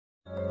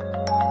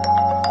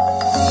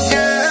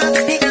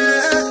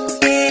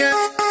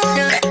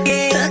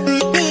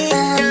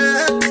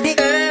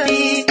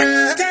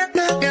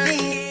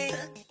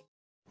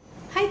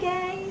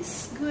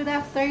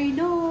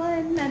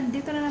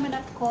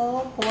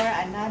for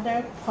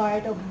another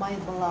part of my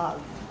vlog.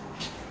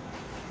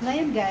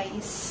 Ngayon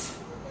guys,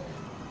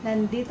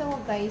 nandito ako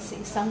guys sa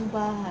isang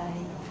bahay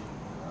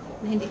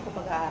na hindi ko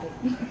pag-aari.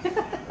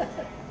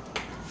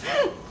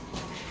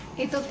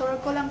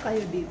 Itutour ko lang kayo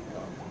dito,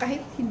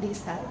 kahit hindi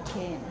sa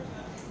akin.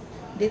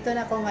 Dito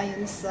na ako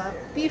ngayon sa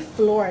fifth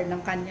floor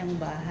ng kanyang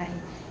bahay.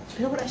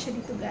 Pero wala siya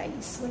dito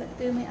guys, wala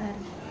dito yung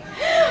may-ari.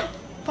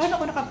 Paano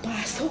ako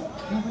nakapasok?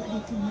 Wala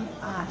dito yung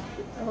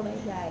may-ari. Oh my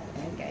god,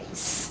 ayan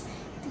guys.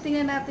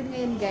 Titingnan natin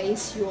ngayon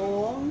guys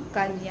yung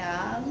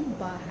kanyang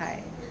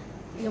bahay.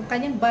 Yung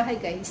kanyang bahay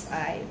guys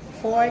ay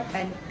 4th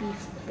and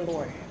 5th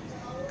floor.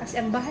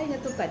 Kasi ang bahay na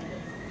ito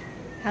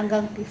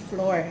hanggang 5th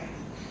floor.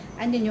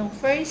 Andyan yung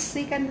 1st,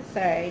 2nd,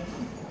 3rd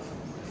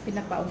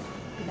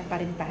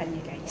pinaparintahan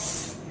niya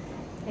guys.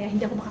 Kaya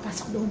hindi ako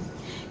makapasok doon.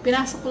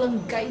 Pinasok ko lang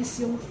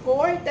guys yung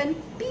 4th and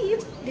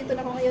 5th. Dito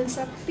na ako ngayon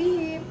sa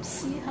 5th.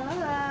 Say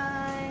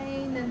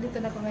hi! Nandito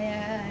na ako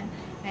ngayon.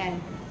 Ayan.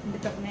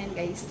 Nandito ako ngayon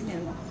guys.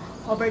 Tingnan mo.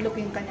 Overlook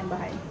yung kanyang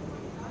bahay.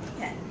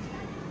 Yan.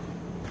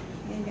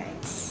 Yan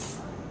guys.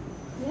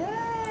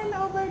 Yan.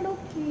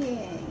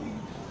 Overlooking.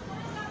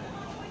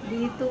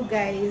 Dito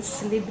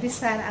guys. Libre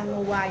sana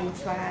ang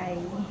wifi.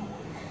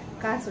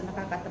 Kaso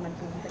nakakatamad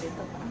pumunta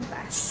dito. Ang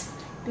taas.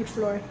 5th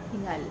floor.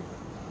 Hingal.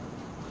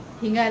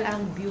 Hingal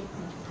ang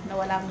beauty.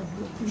 Nawala ang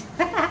beauty.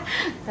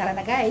 Tara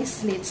na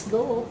guys. Let's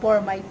go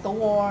for my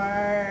tour.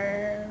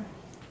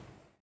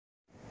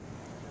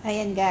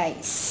 Ayan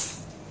guys.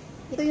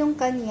 Ito yung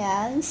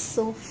kanyang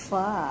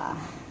sofa.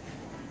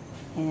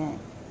 Ayan.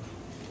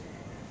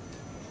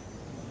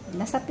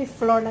 Nasa 5th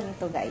floor lang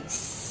ito guys.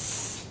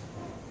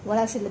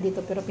 Wala sila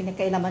dito pero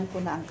pinakailaman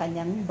ko na ang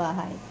kanyang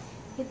bahay.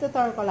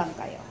 Itutour ko lang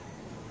kayo.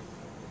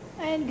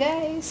 Ayan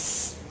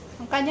guys.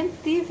 Ang kanyang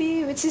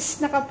TV which is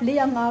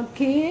nakaplay ang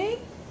aking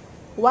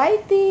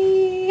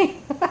whitey.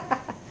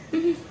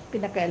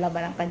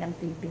 Pinakailaman ang kanyang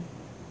TV.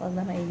 Huwag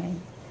na maingay.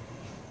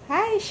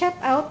 Hi! Shout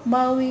out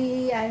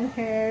Maui! I'm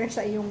here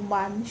sa iyong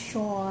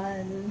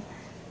mansion.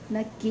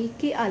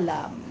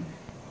 Nakikialam.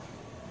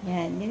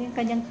 Yan. Yan yung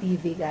kanyang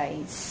TV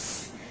guys.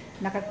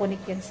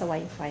 Nakakonik yan sa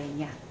wifi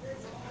niya.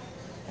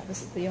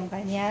 Tapos ito yung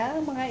kanyang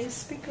mga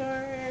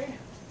speaker.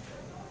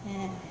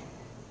 Yan.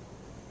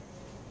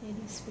 Yan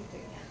yung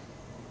speaker.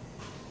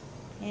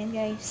 Yan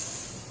guys.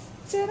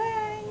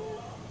 Tcharay!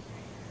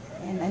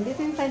 Yan.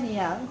 Nandito yung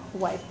kanyang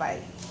wifi.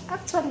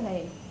 Actually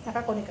ngayon,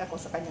 nakakonik ako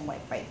sa kanyang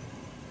wifi.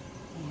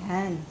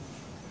 Ayan.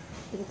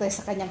 Dito tayo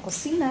sa kanyang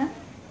kusina.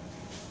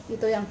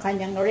 Ito yung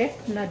kanyang ref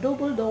na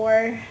double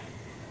door.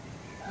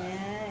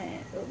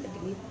 Ayan. Oh,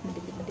 madilim.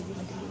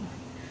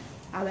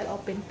 I will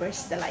open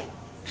first the light.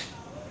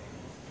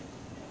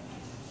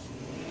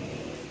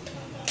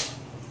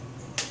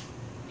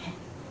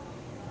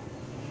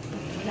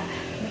 Wala.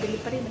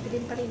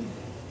 Madilim pa rin.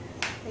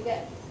 Teka.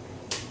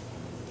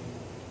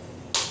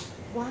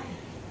 Why?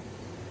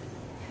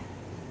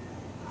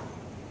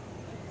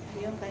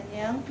 Yung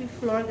kanyang 5th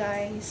floor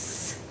guys.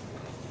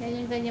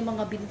 Yan yung kanyang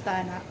mga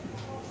bintana.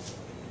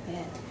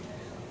 Ayan.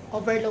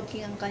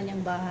 Overlooking ang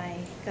kanyang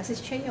bahay. Kasi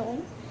siya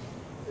yung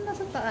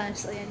nasa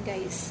taas. Ayan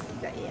guys.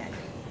 Ayan.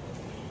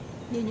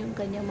 Yan yung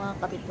kanyang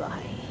mga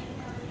kapitbahay.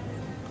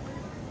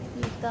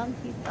 Kitang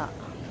kita.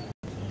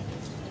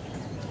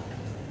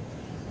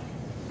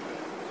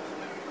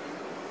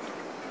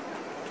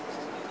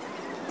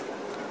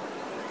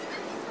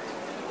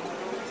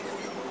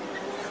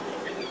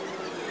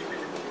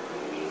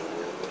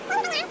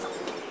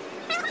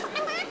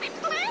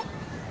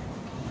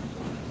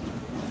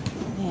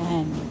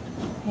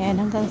 Ayan,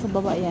 hanggang sa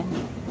baba yan.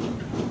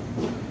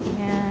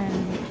 Ayan.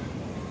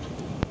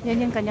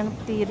 Yan yung kanyang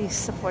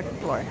terrace sa 4th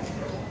floor.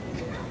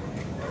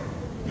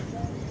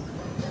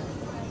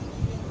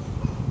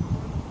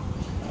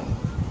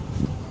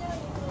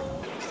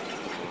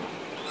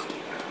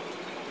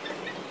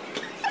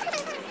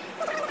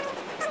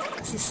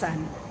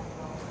 Isang.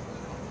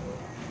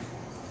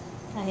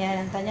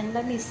 Ayan, ang kanyang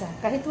lamisa.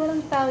 Kahit walang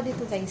tao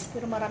dito guys,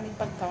 pero maraming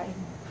pagkain.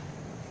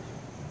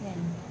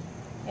 Ayan.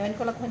 Ewan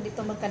ko lang kung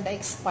dito magkanda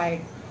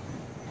expired.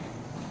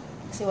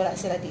 Kasi wala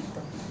sila dito.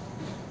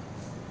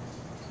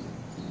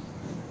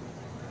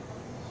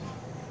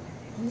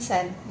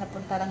 Minsan,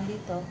 napunta lang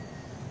dito.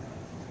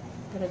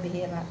 Pero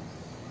bihira.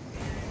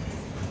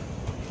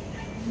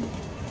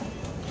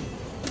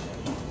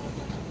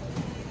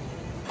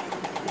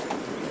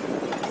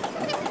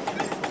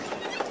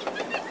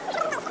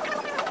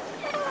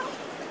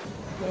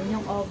 Yan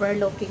yung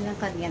overlooking ng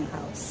kanyang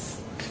house.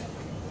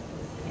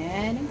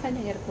 Yan yung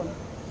kanyang aircon.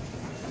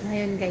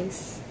 Ngayon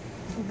guys,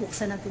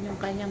 bubuksan natin yung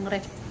kanyang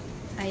ref.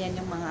 Ayan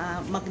yung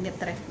mga magnet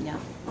ref niya.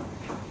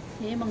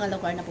 Yan yung mga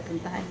lugar na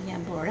pupuntahan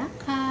niya.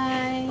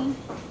 Boracay,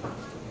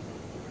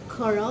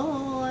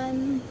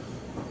 Coron,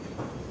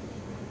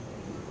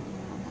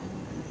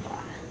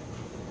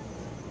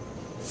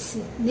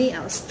 Sydney,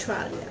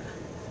 Australia,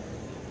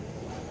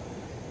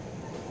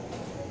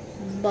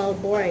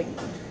 Melbourne,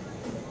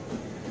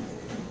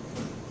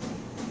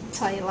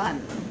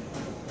 Thailand.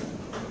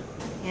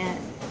 Yan.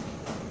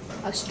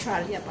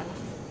 Australia pala.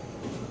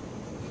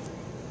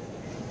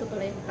 Ito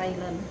pala yung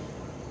Thailand.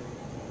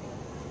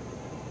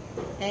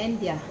 And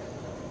yeah.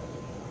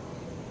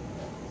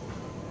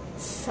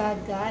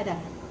 Sagada.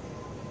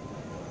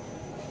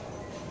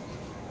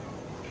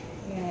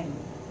 Yan.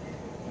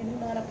 Yan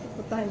yung mga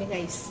napupuntahan niya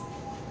guys.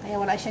 Kaya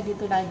wala siya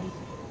dito lagi.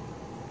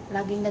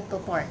 Laging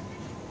nagtutor.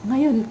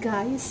 Ngayon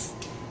guys,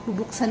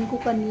 bubuksan ko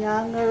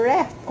kanyang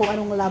ref kung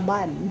anong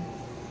laman.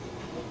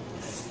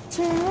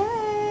 Chang!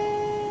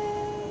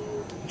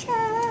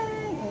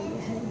 Chang!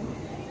 Ayan.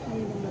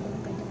 Ayun ang laman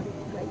ng kanyang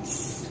ref guys.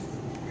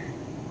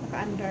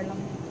 Naka-under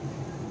lang.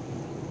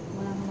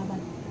 Walang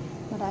laman.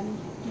 Marami.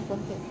 May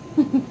konti.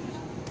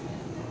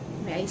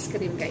 May ice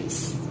cream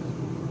guys.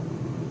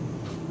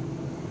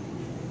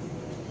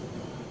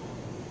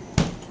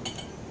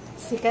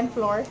 Second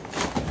floor.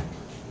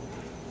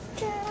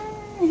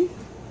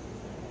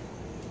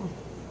 Oh,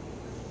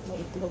 may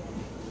itlog.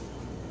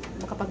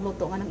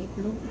 Makapagluto nga ng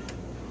itlog.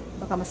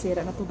 Baka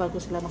masira na to bago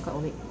sila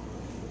makauwi.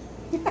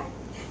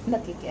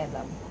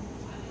 Nakikialam.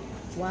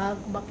 Huwag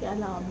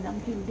makialam ng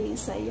hindi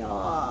sa'yo.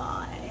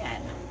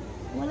 Ayan.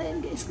 Wala yan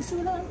guys. Kasi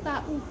wala ang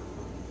tao.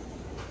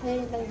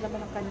 Ayan lang yung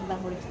laman ng kanyang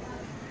lahol.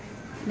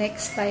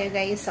 Next tayo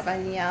guys sa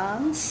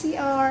kanyang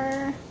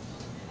CR.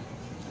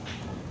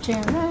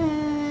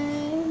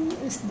 Charan!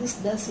 Is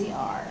this the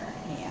CR?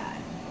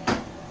 Ayan.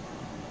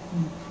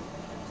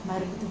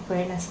 Meron itong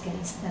furnace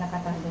guys na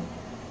nakatalo.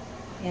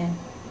 Ayan.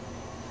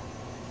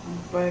 Ang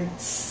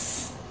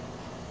furnace.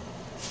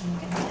 Ang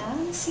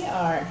kanyang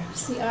CR.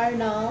 CR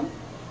ng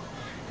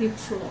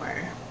 5th floor.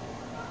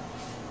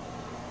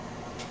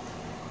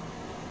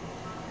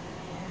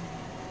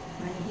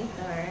 May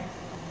heater.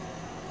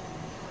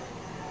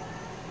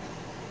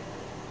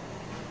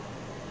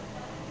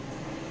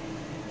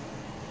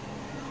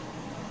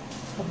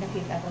 Pag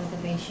nakita ko ito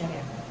may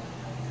share.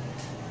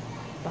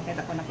 Bakit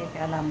ako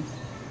nakikialam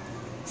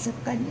sa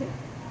kanya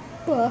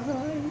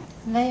bahay.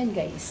 Ngayon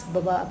guys,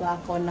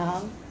 bababa ako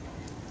ng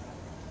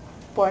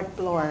 4th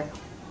floor.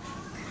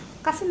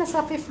 Kasi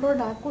nasa 5th floor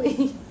na ako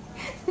eh.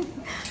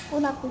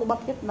 Una akong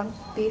umakyat ng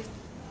 5th.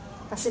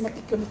 Kasi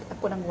nakikonnect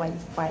ako ng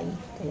wifi.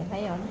 Kaya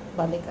ngayon,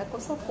 balik ako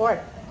sa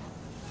 4th.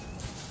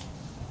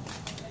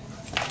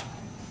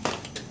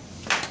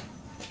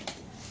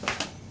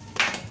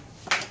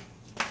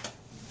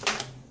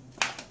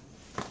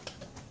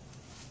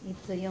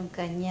 Ito yung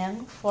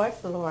kanyang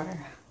 4th floor.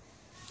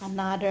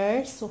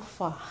 Another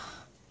sofa.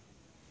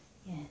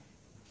 Yan.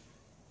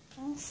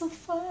 Ang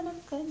sofa ng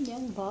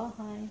kanyang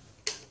bahay.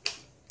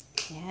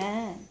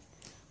 Yan.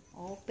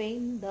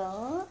 Open the...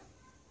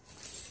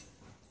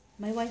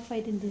 May wifi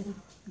din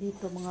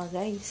dito mga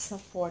guys sa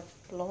 4th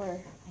floor.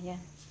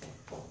 Ayan.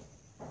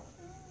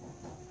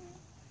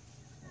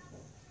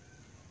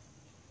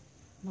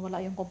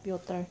 Nawala yung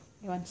computer.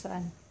 Iwan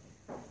saan.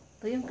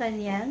 Ito yung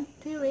kanyang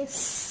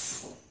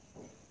terrace.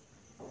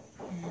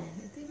 Ayan.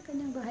 Ito yung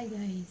kanyang bahay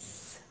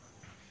guys.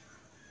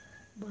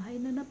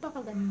 Bahay na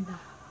napakaganda.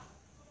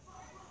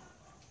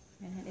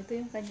 Ayan. Ito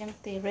yung kanyang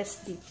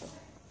terrace dito.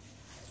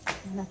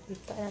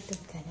 Nakita natin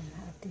kanya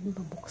natin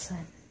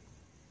babuksan.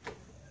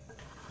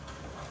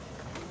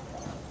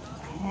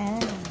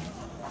 Ayan.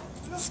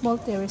 Small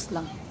terrace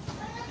lang.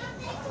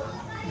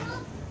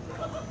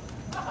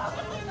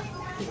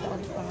 Dito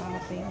ulit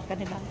pangarapin yung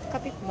kanilang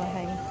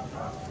kapitbahay.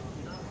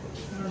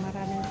 Ayan,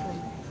 maraming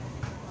puno.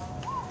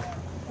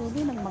 Puno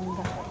ng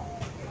mangga.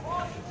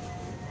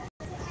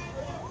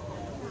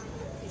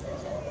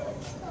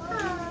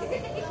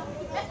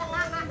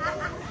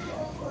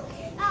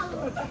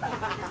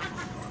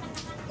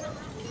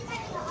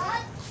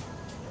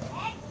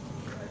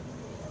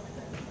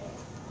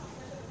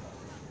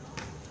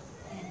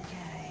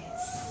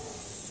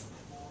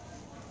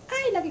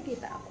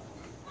 Nakikita ako.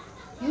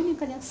 Yun yung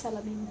kanyang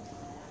salamin.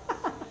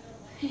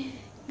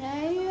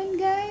 Ngayon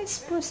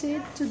guys,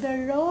 proceed to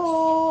the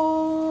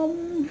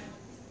room.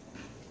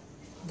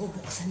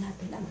 Bubuksan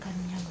natin ang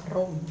kanyang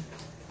room.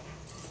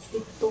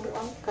 Ito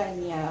ang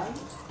kanyang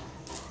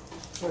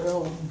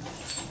room.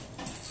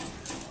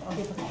 O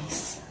dito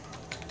guys.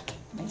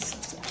 May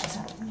susi ako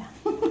sa room niya.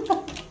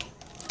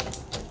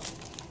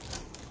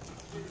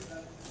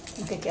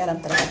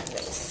 Magkikialam talaga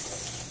guys.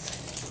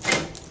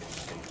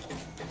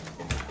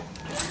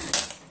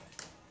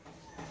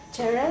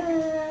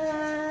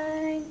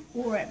 Charan!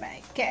 Where my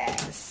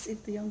cats?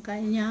 Ito yung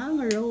kanyang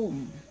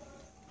room.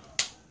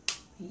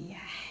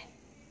 Yan.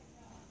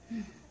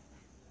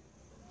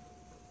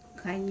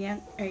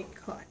 Kanyang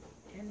aircon.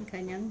 Yan,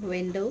 kanyang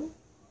window.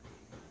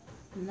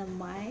 Na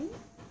may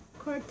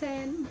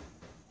curtain.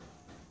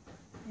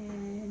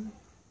 And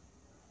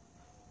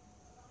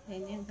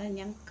yan yung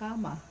kanyang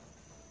kama.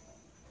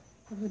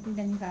 Pagod din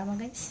kanyang kama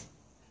guys.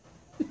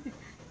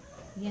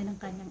 Yan ang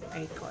kanyang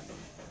aircon.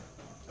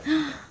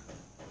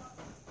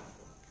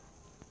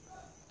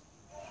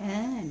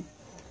 Yan.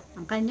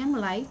 Ang kanyang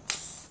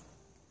lights.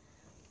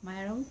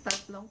 Mayroong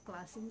 3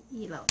 klaseng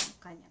ilaw ng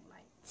kanyang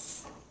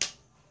lights.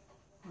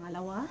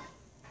 Pangalawa.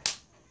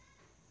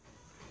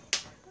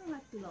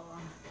 Pangatlo.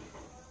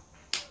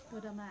 Ito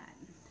naman.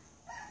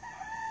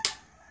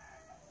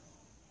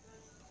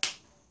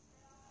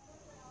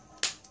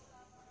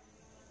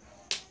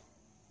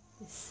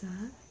 Isa.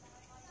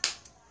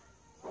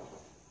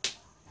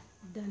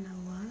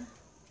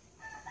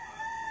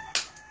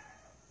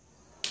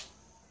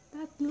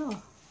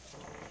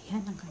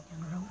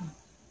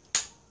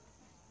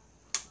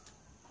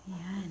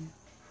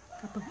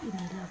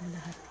 ang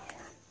lahat.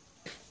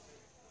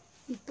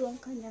 Ito ang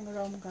kanyang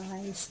room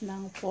guys,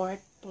 ng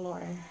 4th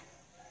floor.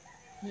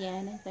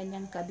 Yan ang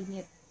kanyang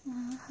cabinet.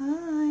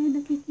 Hi,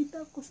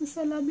 nakikita ko sa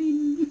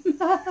salamin.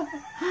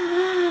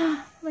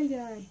 Oh my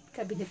god,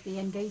 cabinet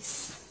niya yan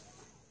guys.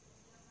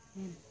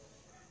 Yan.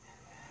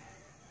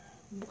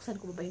 Buksan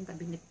ko ba yung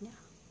cabinet niya?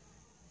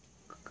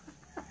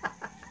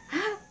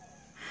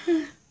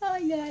 Oh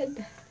my god.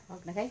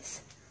 Huwag na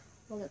guys.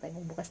 Huwag na tayo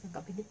magbukas ng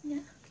cabinet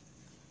niya.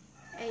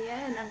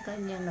 Ayan ang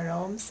kanyang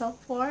room sa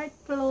 4th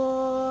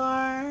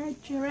floor.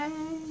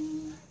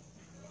 Charan!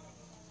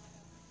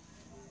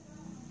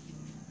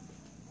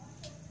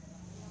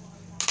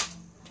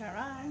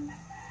 Charan!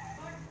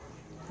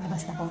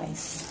 Labas na po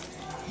guys.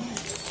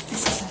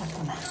 Isasarap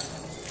ko na.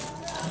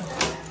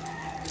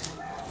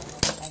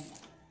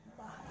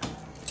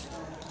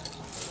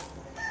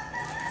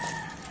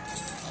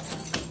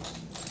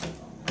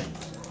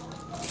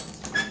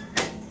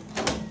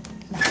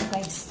 Naku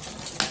guys.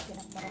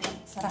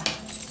 Sarap.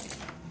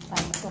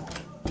 Paano ito?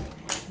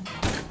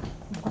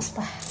 Bukas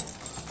pa.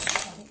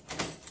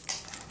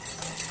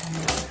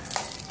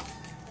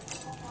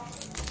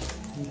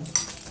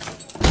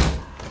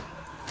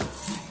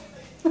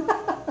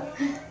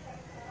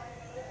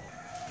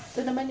 Ito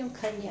naman yung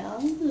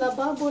kanyang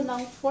lababo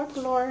ng 4th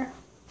floor.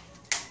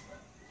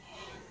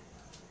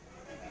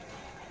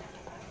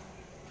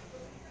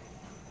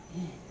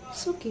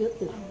 So cute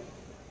lang.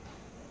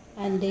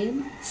 And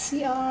then,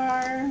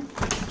 CR.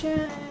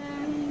 Diyan.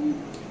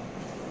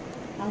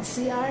 Ang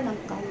CR ng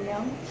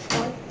kanyang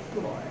 4th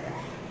floor.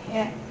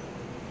 Yan.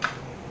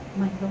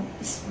 My room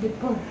is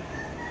before.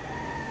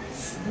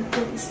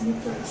 Before.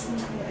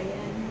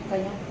 Ayan.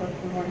 Kanyang 4th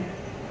floor.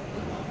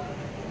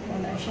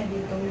 Wala siya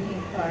dito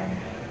heater.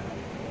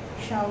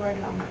 Shower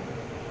lang.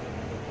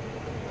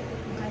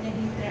 Ang kanyang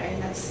heater ay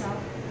nasa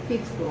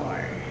 5th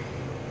floor.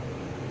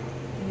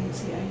 Ayan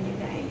CR niya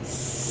guys.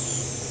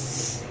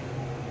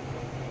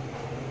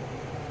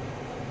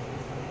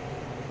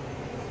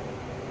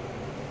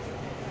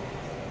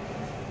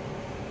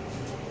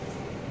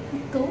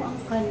 Ito ang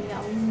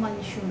kanyang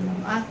mansion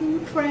ng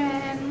aking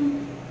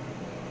friend.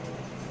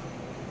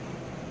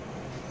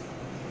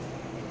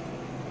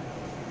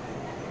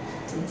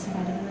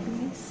 Sinasarado na natin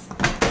guys.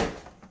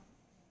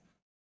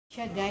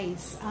 Siya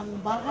guys, ang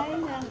bahay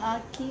ng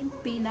aking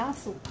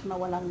pinasok na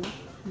walang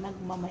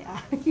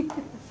nagmamayari.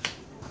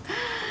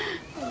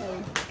 Oh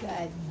my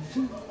God.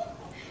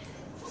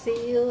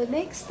 See you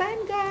next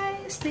time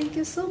guys. Thank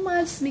you so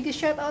much. Mega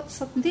shoutout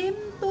sa team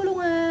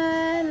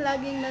tulungan.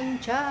 Laging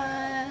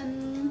nandyan.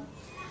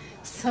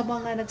 Sa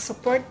mga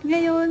nag-support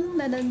ngayon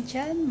na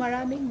nandyan,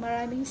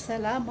 maraming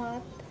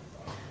salamat.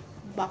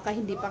 Baka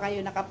hindi pa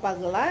kayo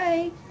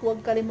nakapag-like,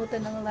 huwag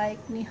kalimutan ng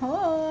like ni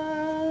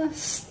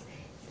host.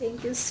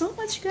 Thank you so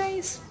much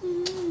guys.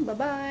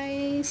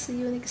 Bye-bye. See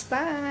you next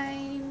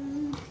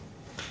time.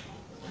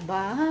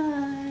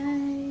 Bye.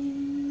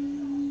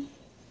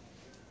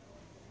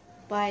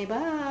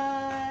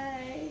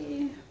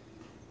 Bye-bye.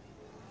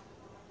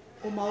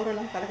 Umaura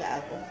lang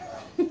talaga ako.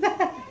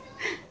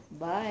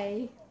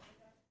 Bye.